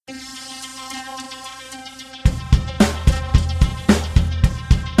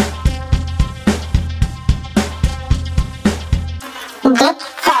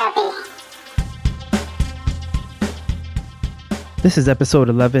This is episode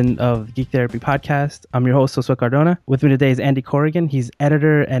 11 of the Geek Therapy Podcast. I'm your host, Josue Cardona. With me today is Andy Corrigan. He's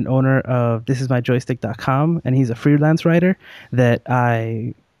editor and owner of thisismyjoystick.com, and he's a freelance writer that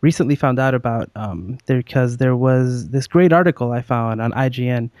I recently found out about because there was this great article I found on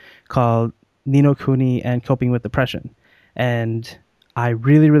IGN called Ni no Kuni and Coping with Depression. And I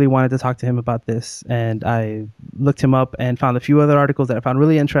really, really wanted to talk to him about this, and I looked him up and found a few other articles that I found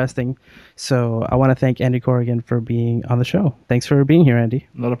really interesting. So I want to thank Andy Corrigan for being on the show. Thanks for being here, Andy.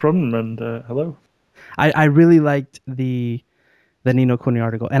 Not a problem, and hello. I really liked the Ni no Kuni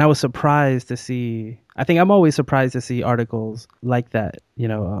article, and I was surprised to see. I think I'm always surprised to see articles like that.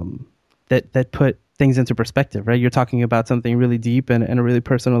 That put things into perspective. Right, you're talking about something really deep and a really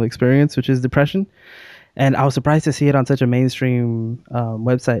personal experience, which is depression. And I was surprised to see it on such a mainstream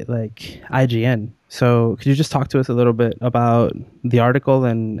website like IGN. So could you just talk to us a little bit about the article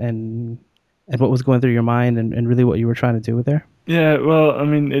and what was going through your mind and really what you were trying to do with there? Yeah, well, I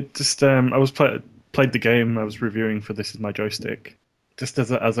mean, it just I was played the game I was reviewing for This Is My Joystick. Just as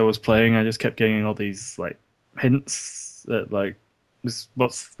I was playing, I just kept getting all these like hints that like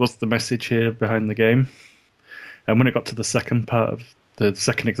what's the message here behind the game. And when it got to the second part of the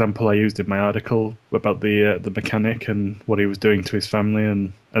second example I used in my article about the mechanic and what he was doing to his family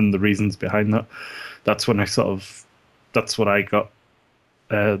and the reasons behind that, that's when I got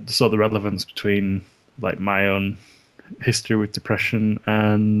saw the relevance between like my own history with depression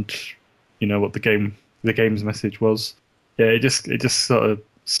and what the game's message was. Yeah, it just sort of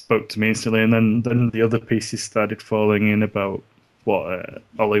spoke to me instantly, and then the other pieces started falling in about what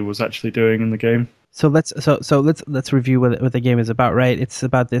Ollie was actually doing in the game. So let's review what the game is about, right? It's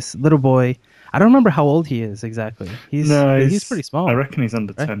about this little boy. I don't remember how old he is exactly. He's pretty small. I reckon he's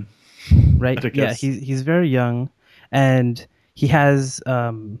under 10. Right? Yeah, he's very young, and he has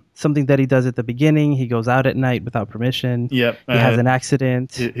something that he does at the beginning. He goes out at night without permission. Yep. He has an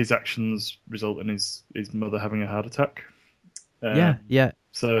accident. His actions result in his mother having a heart attack. Yeah.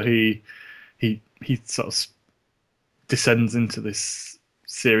 So he sort of descends into this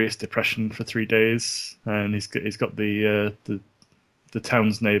serious depression for 3 days, and he's got the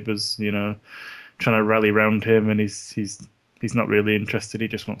town's neighbours, trying to rally around him, and he's not really interested. He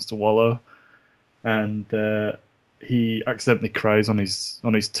just wants to wallow, and he accidentally cries on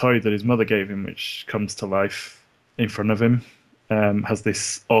his toy that his mother gave him, which comes to life in front of him. Has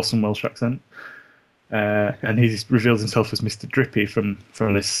this awesome Welsh accent, and he reveals himself as Mr. Drippy from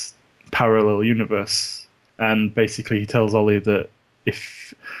this parallel universe, and basically he tells Ollie that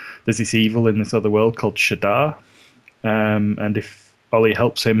if there's this evil in this other world called Shadar, and if Ollie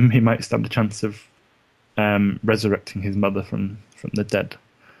helps him, he might stand a chance of resurrecting his mother from the dead.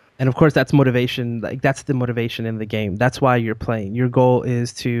 And of course, that's motivation. Like that's the motivation in the game. That's why you're playing. Your goal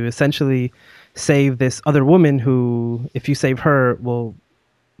is to essentially save this other woman who, if you save her, will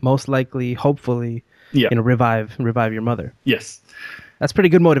most likely, hopefully, revive your mother. Yes. That's pretty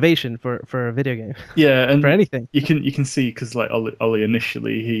good motivation for a video game. Yeah, and for anything. You can see because like Ollie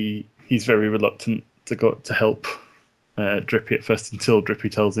initially he's very reluctant to go to help Drippy at first until Drippy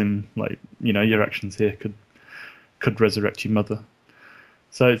tells him like your actions here could resurrect your mother.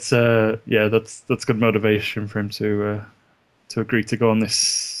 So it's that's good motivation for him to agree to go on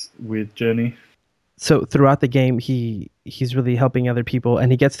this weird journey. So throughout the game, he's really helping other people,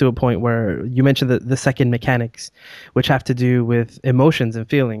 and he gets to a point where you mentioned the second mechanics, which have to do with emotions and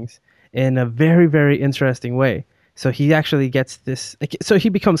feelings in a very, very interesting way. So he actually gets this. So he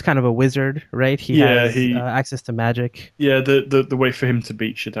becomes kind of a wizard, right? He has access to magic. Yeah, the way for him to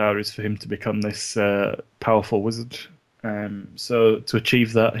beat Shadar is for him to become this powerful wizard. So to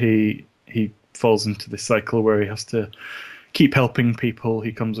achieve that, he falls into this cycle where he has to keep helping people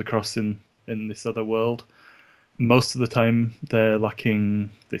he comes across in this other world. Most of the time they're lacking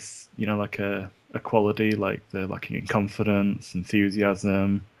this, like a quality, like they're lacking in confidence,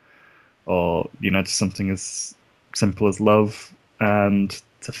 enthusiasm, or, just something as simple as love. And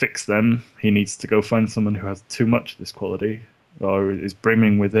to fix them, he needs to go find someone who has too much of this quality or is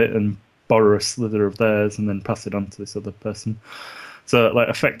brimming with it and borrow a slither of theirs and then pass it on to this other person. So like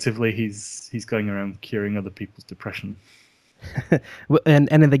effectively he's going around curing other people's depression. and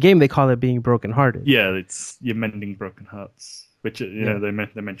in the game they call it being brokenhearted. Yeah, it's you're mending broken hearts, which they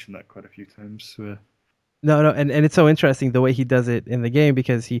mention that quite a few times. No, and it's so interesting the way he does it in the game,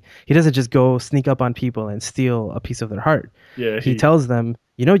 because he doesn't just go sneak up on people and steal a piece of their heart. Yeah, he tells them,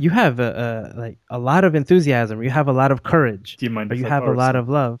 you have a lot of enthusiasm, you have a lot of courage, do you mind or you have a lot of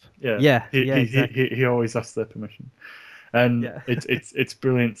love. Exactly. He always asks their permission, and it's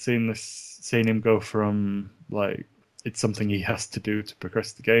brilliant seeing him go from like it's something he has to do to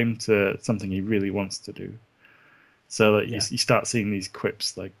progress the game to something he really wants to do. So that Yeah. you start seeing these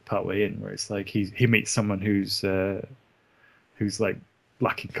quips like partway in, where it's like he meets someone who's like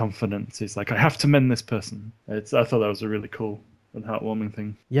lacking confidence. He's like, I have to mend this person. I thought that was a really cool and heartwarming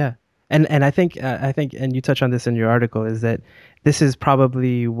thing. Yeah. And I think and you touch on this in your article is that this is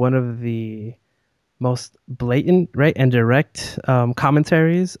probably one of the most blatant, right, and direct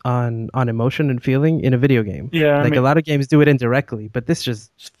commentaries on emotion and feeling in a video game. Yeah, I Like a mean, lot of games do it indirectly, but this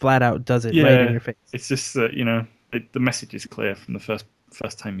just flat out does it right in yeah, your face. it's just that the message is clear from the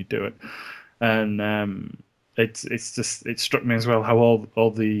first time you do it, and it's just it struck me as well how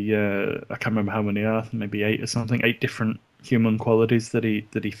all the I can't remember how many are, maybe eight or something, eight different human qualities that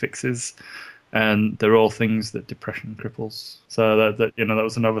he fixes, and they're all things that depression cripples. So that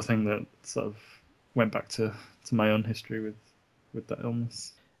was another thing that sort of went back to my own history with that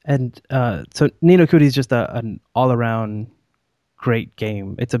illness. And so Ni no Kuni is just an all around great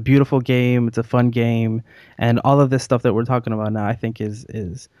game. It's a beautiful game. It's a fun game, and all of this stuff that we're talking about now, I think,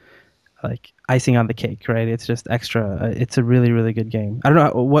 is like icing on the cake, right? It's just extra. It's a really, really good game. I don't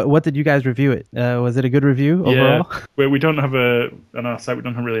know what did you guys review it? Was it a good review Yeah, overall? where we don't have on our site we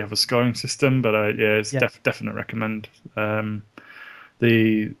don't really have a scoring system, but yeah, it's Yeah, definite recommend.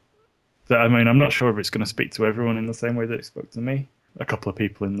 The I mean, I'm not sure if it's going to speak to everyone in the same way that it spoke to me. A couple of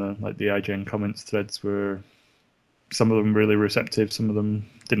people in the IGN comments threads were, some of them really receptive, some of them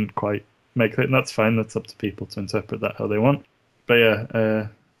didn't quite make it, and that's fine. That's up to people to interpret that how they want. But yeah,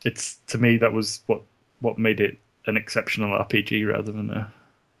 it's, to me, that was what made it an exceptional RPG rather than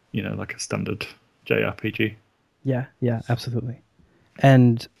like a standard JRPG. yeah, absolutely.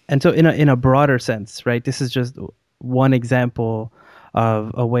 And so in a broader sense, right? This is just one example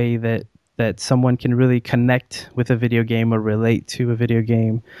of a way that someone can really connect with a video game or relate to a video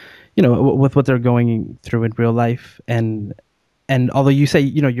game, with what they're going through in real life. And although you say,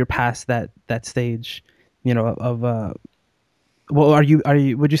 you're past that stage, of well, are you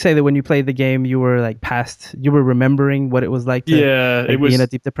would you say that when you played the game you were like you were remembering what it was like to Yeah, it like be in a was.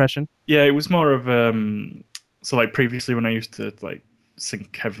 deep depression? Yeah, it was more of so like previously when I used to like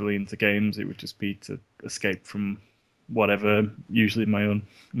sink heavily into games, it would just be to escape from whatever, usually my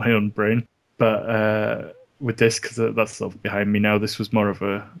own brain. But with this, because that's sort of behind me now, this was more of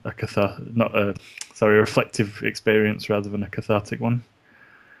a not a sorry, a reflective experience rather than a cathartic one.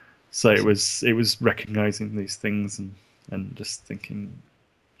 So it was recognizing these things and just thinking,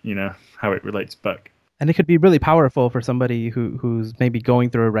 how it relates back. And it could be really powerful for somebody who's maybe going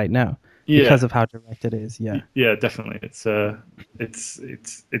through it right now Yeah, because of how direct it is. Yeah. yeah, definitely. It's a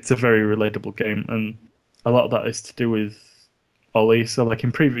very relatable game, and a lot of that is to do with Ollie. So, like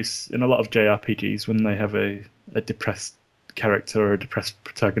in a lot of JRPGs, when they have a depressed character or a depressed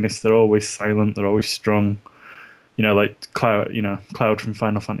protagonist, they're always silent. They're always strong. Like Cloud. Cloud from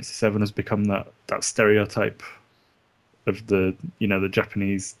Final Fantasy VII has become that stereotype of the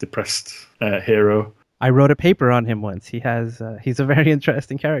Japanese depressed hero. I wrote a paper on him once. He's a very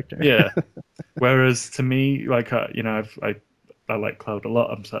interesting character. Yeah. Whereas to me, like I like Cloud a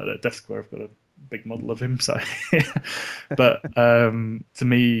lot. I'm sat at a desk where I've got a big model of him. So, but to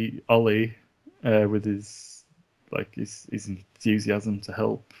me, Ollie, with his enthusiasm to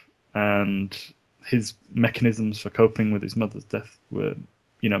help and his mechanisms for coping with his mother's death were,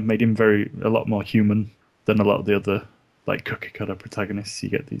 made him a lot more human than a lot of the other like cookie cutter protagonists you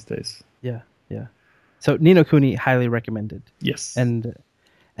get these days. Yeah, yeah. So Ni no Kuni, highly recommended. Yes. And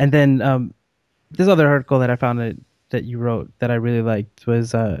then this other article that I found that you wrote that I really liked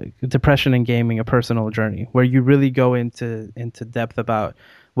was Depression in Gaming: A Personal Journey, where you really go into depth about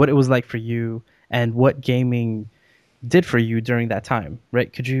what it was like for you and what gaming did for you during that time,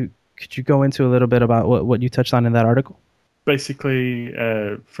 right? Could you go into a little bit about what you touched on in that article? Basically,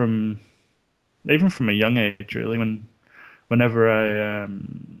 from a young age, really, whenever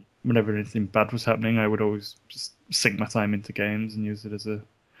anything bad was happening, I would always just sink my time into games and use it as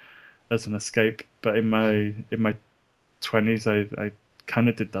an escape. But in my 20s, I kind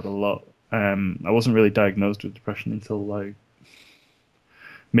of did that a lot. I wasn't really diagnosed with depression until like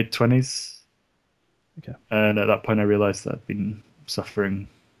mid 20s. Okay. And at that point, I realized that I'd been suffering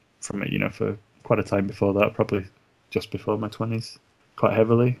from it, for quite a time before that, probably just before my 20s, quite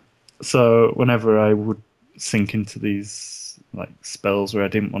heavily. So whenever I would sink into these like spells where I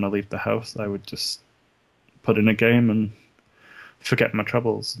didn't want to leave the house, I would just put in a game and forget my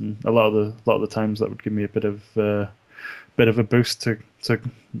troubles. And a lot of the times that would give me a bit of a boost to sort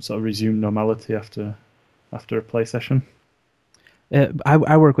of resume normality after a play session.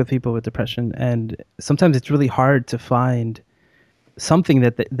 I work with people with depression, and sometimes it's really hard to find something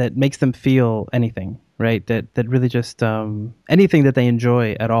that makes them feel anything, right? That really just anything that they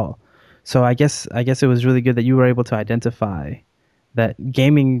enjoy at all. So I guess it was really good that you were able to identify that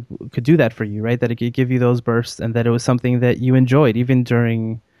gaming could do that for you, right? That it could give you those bursts, and that it was something that you enjoyed even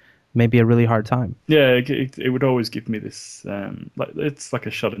during maybe a really hard time. Yeah, it would always give me this like it's like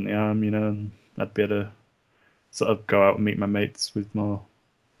a shot in the arm, you know, and I'd be able to sort of go out and meet my mates with more,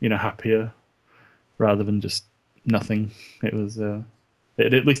 happier rather than just nothing. It was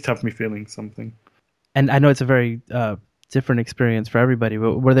it at least have me feeling something. And I know it's a very different experience for everybody,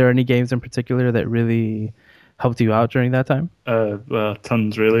 but were there any games in particular that really helped you out during that time? Well,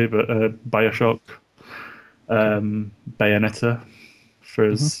 tons really, but Bioshock, Bayonetta, for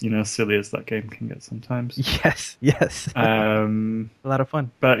Hmm. as silly as that game can get sometimes. Yes, yes. Um, A lot of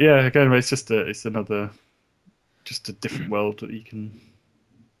fun. but yeah, again, it's another just a different world that you can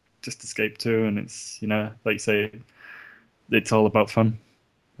just escape to, and it's like you say, it's all about fun,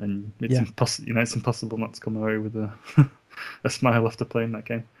 and it's Yeah, impossible. It's impossible not to come away with a a smile after playing that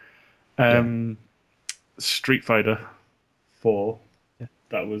game. yeah, Um, Street Fighter 4, yeah.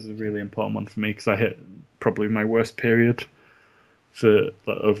 that was a really important one for me because I hit probably my worst period for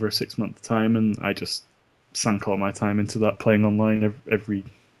like, over a 6 month time, and I just sank all my time into that playing online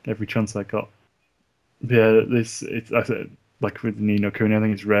every chance I got. Yeah, this it's I said like with Ni no Kuni, I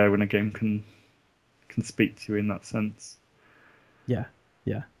think it's rare when a game can speak to you in that sense. Yeah,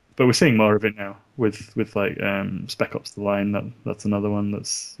 yeah. But we're seeing more of it now with like Spec Ops: The Line. That's another one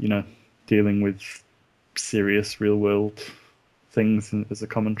that's dealing with serious real world things as a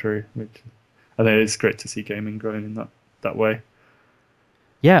commentary, which I think it's great to see gaming growing in that way.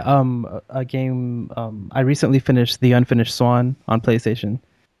 Yeah, a game I recently finished The Unfinished Swan on PlayStation.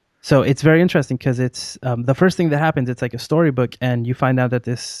 So it's very interesting because it's the first thing that happens. It's like a storybook, and you find out that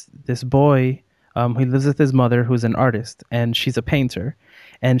this boy who lives with his mother, who's an artist, and she's a painter,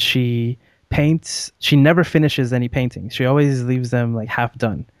 and she paints. She never finishes any paintings. She always leaves them like half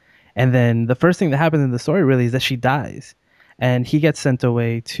done. And then the first thing that happens in the story really is that she dies, and he gets sent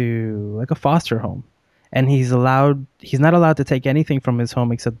away to like a foster home, and he's not allowed to take anything from his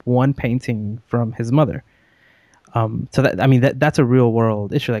home except one painting from his mother. So that I mean that's a real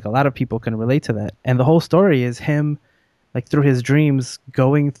world issue. Like a lot of people can relate to that. And the whole story is him like through his dreams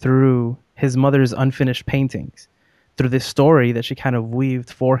going through his mother's unfinished paintings through this story that she kind of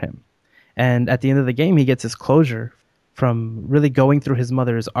weaved for him. And at the end of the game, he gets his closure from really going through his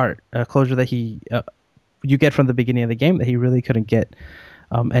mother's art, a closure that he you get from the beginning of the game that he really couldn't get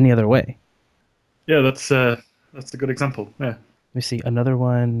any other way. Yeah, that's a good example. Yeah, Let me see another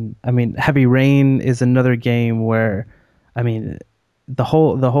one. I mean, Heavy Rain is another game where, I mean, the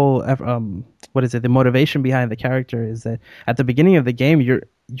whole what is it? The motivation behind the character is that at the beginning of the game,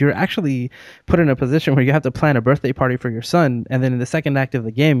 you're actually put in a position where you have to plan a birthday party for your son, and then in the second act of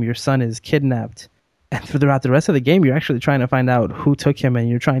the game, your son is kidnapped, and throughout the rest of the game, you're actually trying to find out who took him, and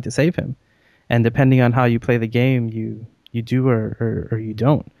you're trying to save him. And depending on how you play the game, you do or you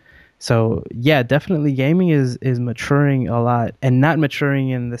don't. So yeah, definitely gaming is maturing a lot, and not maturing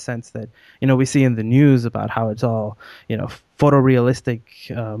in the sense that we see in the news about how it's all photorealistic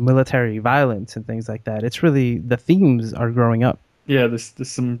military violence and things like that. It's really the themes are growing up. yeah. There's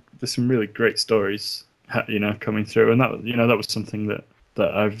some really great stories, coming through, and that was something that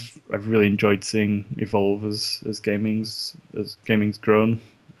I've really enjoyed seeing evolve as gaming's grown.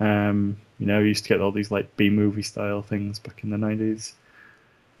 We used to get all these like B movie style things back in the 90s,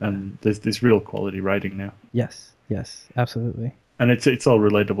 and there's real quality writing now, Yes, yes, absolutely. and it's all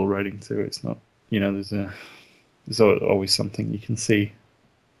relatable writing too. It's not there's always something you can see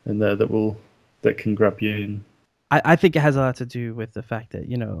in there that can grab you in. I think it has a lot to do with the fact that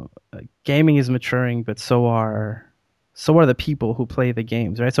gaming is maturing, but so are the people who play the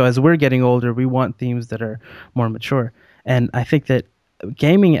games, right? So as we're getting older, we want themes that are more mature, and I think that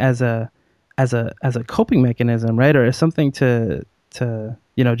gaming as a coping mechanism, right, or as something to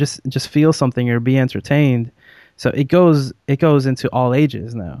just feel something or be entertained. So it goes into all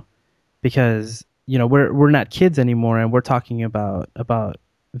ages now because we're not kids anymore, and we're talking about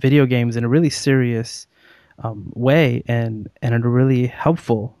video games in a really serious way, and in a really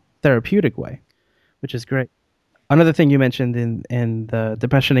helpful therapeutic way, which is great. Another thing you mentioned in the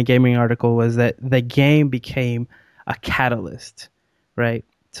depression and gaming article was that the game became a catalyst, right?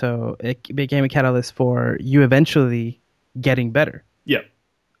 So it became a catalyst for you eventually getting better. Yeah,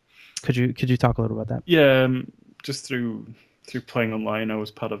 Could you talk a little about that? yeah. Just through playing online, I was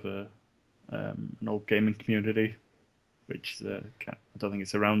part of an old gaming community, which I don't think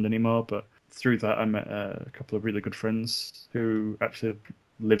it's around anymore. But through that, I met a couple of really good friends who actually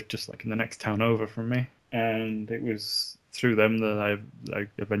lived just like in the next town over from me, and it was through them that I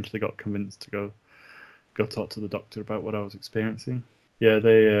eventually got convinced to go talk to the doctor about what I was experiencing. yeah,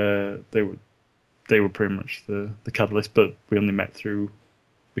 they were pretty much the catalyst, but we only met through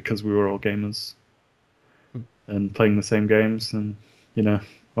because we were all gamers and playing the same games and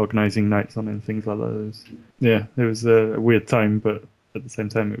organizing nights on and things like that. It was a weird time, but at the same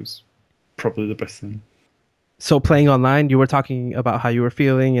time, it was probably the best thing. So playing online, you were talking about how you were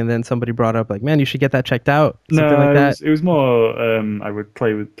feeling, and then somebody brought up like, "Man, you should get that checked out." Something like that. It was more. I would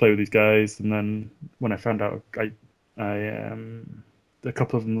play with these guys, and then when I found out, a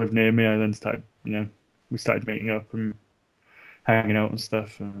couple of them lived near me. I then started, we started meeting up and hanging out and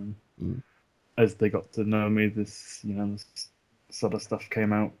stuff. And as they got to know me, this sort of stuff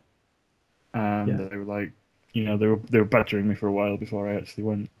came out, and they were like, they were badgering me for a while before I actually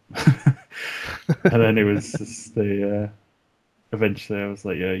went. And then it was just eventually I was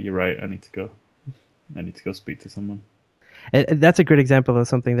like, yeah, you're right. I need to go speak to someone. And that's a great example of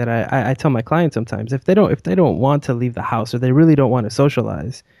something that I tell my clients sometimes. If they don't want to leave the house or they really don't want to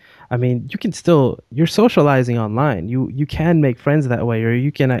socialize, I mean, you're socializing online. You can make friends that way, or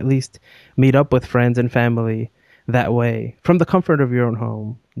you can at least meet up with friends and family that way from the comfort of your own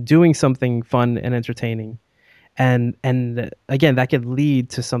home, doing something fun and entertaining. And again, that could lead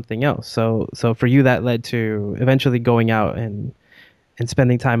to something else. So for you, that led to eventually going out and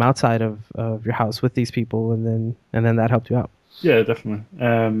spending time outside of your house with these people, and then that helped you out. Yeah, definitely.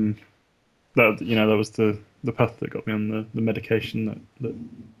 That was the path that got me on the medication that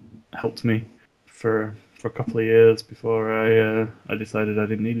helped me for a couple of years before I decided I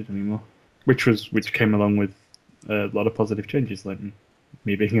didn't need it anymore. Which came along with a lot of positive changes, like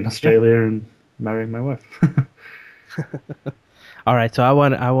me being in Australia and marrying my wife. All right, so I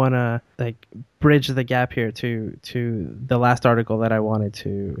want to like bridge the gap here to the last article that I wanted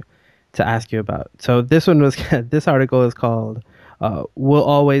to ask you about. So this article is called "We'll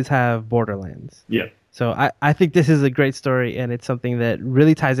Always Have Borderlands." Yeah. So I think this is a great story, and it's something that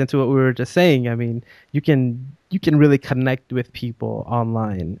really ties into what we were just saying. I mean, you can really connect with people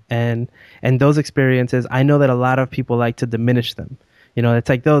online, and those experiences, I know that a lot of people like to diminish them. It's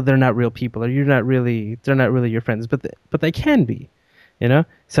like, though, they're not real people, or they're not really your friends, but they can be,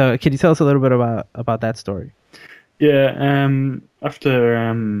 So can you tell us a little bit about that story? Yeah.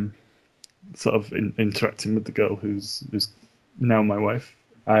 After sort of interacting with the girl who's now my wife,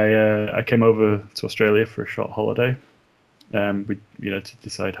 I came over to Australia for a short holiday. We to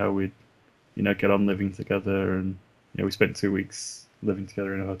decide how we'd get on living together, and we spent 2 weeks living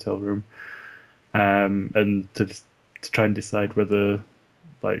together in a hotel room, and to try and decide whether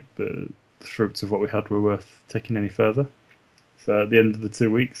like the fruits of what we had were worth taking any further. So at the end of the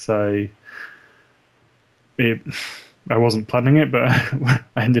 2 weeks, I wasn't planning it, but I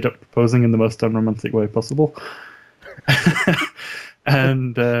ended up proposing in the most unromantic way possible.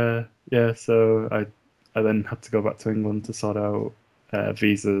 And so I then had to go back to England to sort out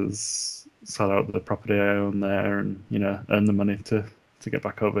visas, sort out the property I own there, and earn the money to get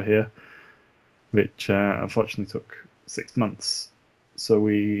back over here, which unfortunately took 6 months. So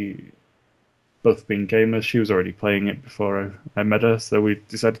we, both being gamers, she was already playing it before I met her, so we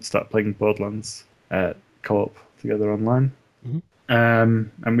decided to start playing Borderlands co-op together online. Mm-hmm.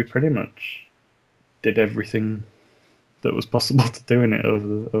 And we pretty much did everything that was possible to do in it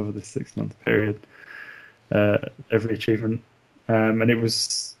over the 6 month period. Every achievement, and it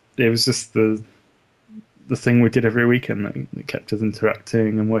was just the thing we did every weekend that kept us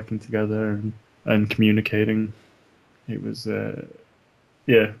interacting and working together and communicating. It was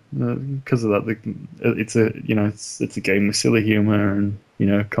because of that. It's a game with silly humor and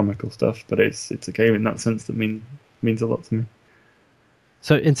comical stuff, but it's a game in that sense that means a lot to me.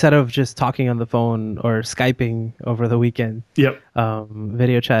 So instead of just talking on the phone or Skyping over the weekend, yep,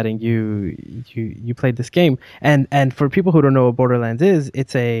 video chatting, you played this game. And for people who don't know what Borderlands is,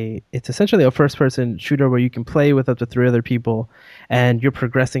 it's essentially a first-person shooter where you can play with up to 3 other people, and you're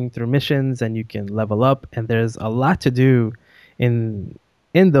progressing through missions, and you can level up, and there's a lot to do in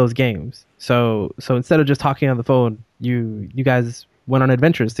those games. So instead of just talking on the phone, you guys went on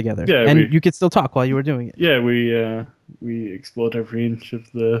adventures together, and you could still talk while you were doing it. Yeah, we explored every inch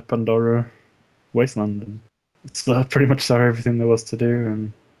of the Pandora wasteland, and so pretty much saw everything there was to do.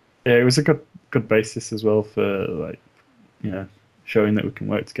 And yeah, it was a good basis as well for showing that we can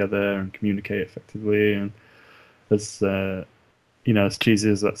work together and communicate effectively. And as as cheesy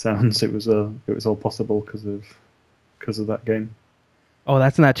as that sounds, it was all possible because of that game. Oh,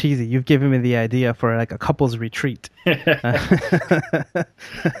 that's not cheesy. You've given me the idea for like a couple's retreat.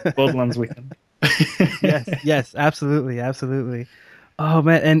 Borderlands weekend. Yes, absolutely. Oh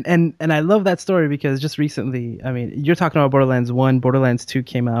man, and I love that story because just recently, I mean, you're talking about Borderlands 1, Borderlands 2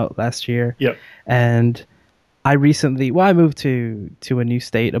 came out last year. Yep. And I moved to a new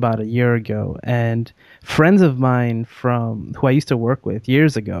state about a year ago, and friends of mine from who I used to work with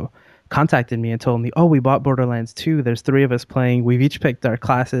years ago contacted me and told me, "Oh, we bought Borderlands 2. There's 3 of us playing. We've each picked our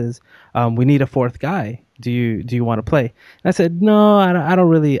classes. We need a 4th guy. Do you want to play?" And I said, "No, I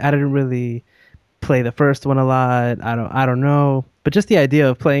didn't really play the first one a lot. I don't know." But just the idea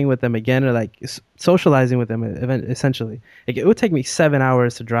of playing with them again, or like socializing with them, essentially, like, it would take me 7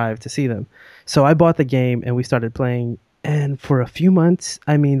 hours to drive to see them. So I bought the game and we started playing. And for a few months,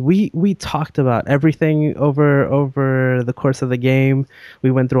 I mean, we talked about everything over the course of the game. We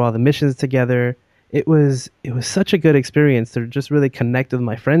went through all the missions together. It was such a good experience to just really connect with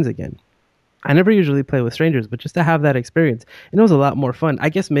my friends again. I never usually play with strangers, but just to have that experience, and it was a lot more fun. I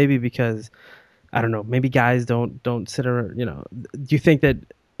guess maybe because, I don't know, maybe guys don't sit around, do you think that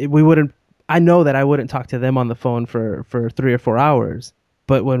we wouldn't, I know that I wouldn't talk to them on the phone for 3 or 4 hours,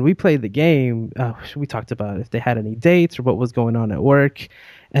 but when we played the game, we talked about if they had any dates or what was going on at work,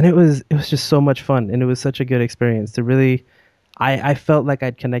 and it was just so much fun, and it was such a good experience to really, I felt like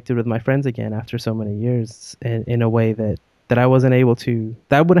I'd connected with my friends again after so many years in a way that I wasn't able to,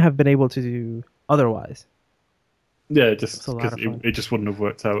 that I wouldn't have been able to do otherwise. Yeah, just because it just wouldn't have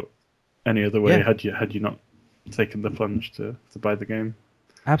worked out any other way had you not taken the plunge to buy the game.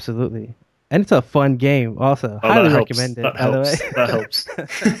 Absolutely. And it's a fun game also. Highly recommend it, by the way. That helps.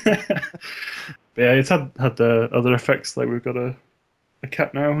 But yeah, it's had the other effects. Like, we've got a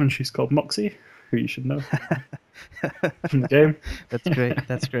cat now, and she's called Moxie, who you should know from the game. That's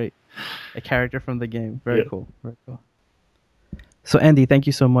great. A character from the game. Very cool. So Andy, thank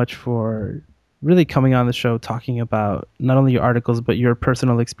you so much for really coming on the show, talking about not only your articles but your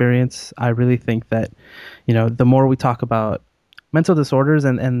personal experience. I really think that, the more we talk about mental disorders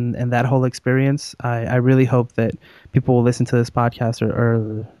and that whole experience, I really hope that people will listen to this podcast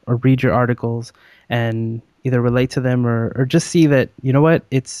or read your articles and either relate to them or just see that, you know what,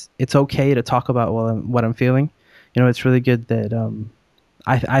 it's okay to talk about what I'm feeling. It's really good that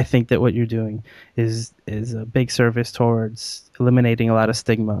I think that what you're doing is a big service towards eliminating a lot of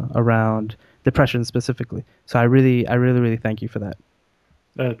stigma around depression specifically. So I really thank you for that.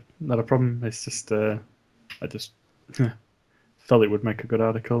 Not a problem. It's just I just felt it would make a good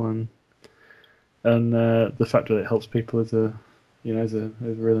article, and the fact that it helps people is a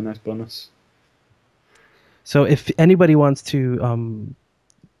really nice bonus. So if anybody wants to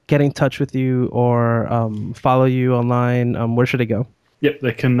get in touch with you or follow you online, where should they go? Yep,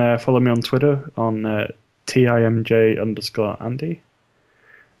 they can follow me on Twitter on TIMJ_Andy.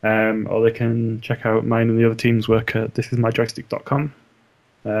 Or they can check out mine and the other team's work at thisismyjoystick.com.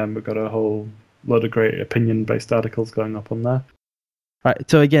 We've got a whole load of great opinion-based articles going up on there. All right.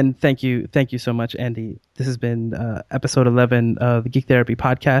 So again, thank you so much, Andy. This has been episode 11 of the Geek Therapy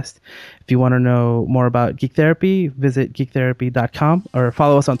podcast. If you want to know more about Geek Therapy, visit geektherapy.com or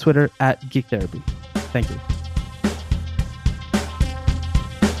follow us on Twitter @GeekTherapy. Thank you.